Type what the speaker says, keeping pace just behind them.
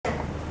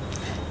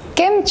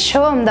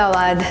Cho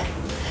Ahmedabad.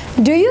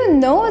 Do you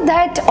know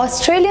that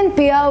Australian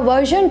PR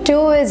version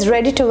 2 is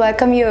ready to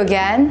welcome you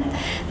again?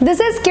 This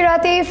is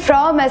Kirati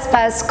from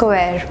Espace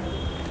Square.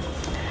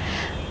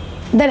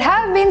 There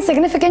have been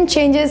significant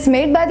changes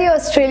made by the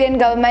Australian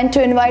government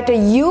to invite a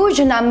huge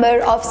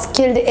number of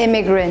skilled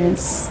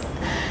immigrants.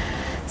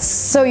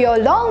 So your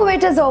long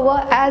wait is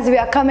over, as we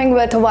are coming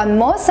with one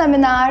more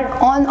seminar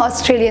on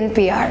Australian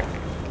PR.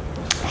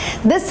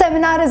 This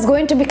seminar is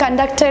going to be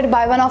conducted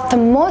by one of the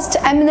most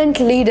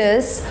eminent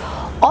leaders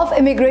of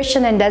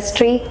immigration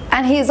industry,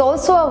 and he is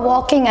also a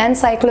walking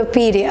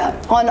encyclopedia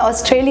on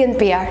Australian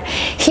PR.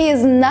 He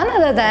is none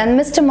other than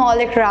Mr.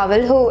 Maulik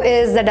Raval, who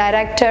is the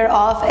director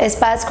of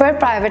Espace Square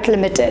Private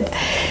Limited.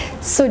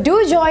 So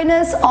do join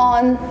us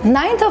on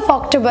 9th of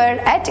October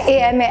at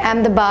AMA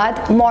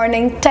Ahmedabad,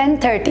 morning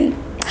 10:30.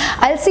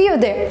 I'll see you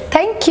there.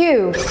 Thank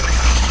you.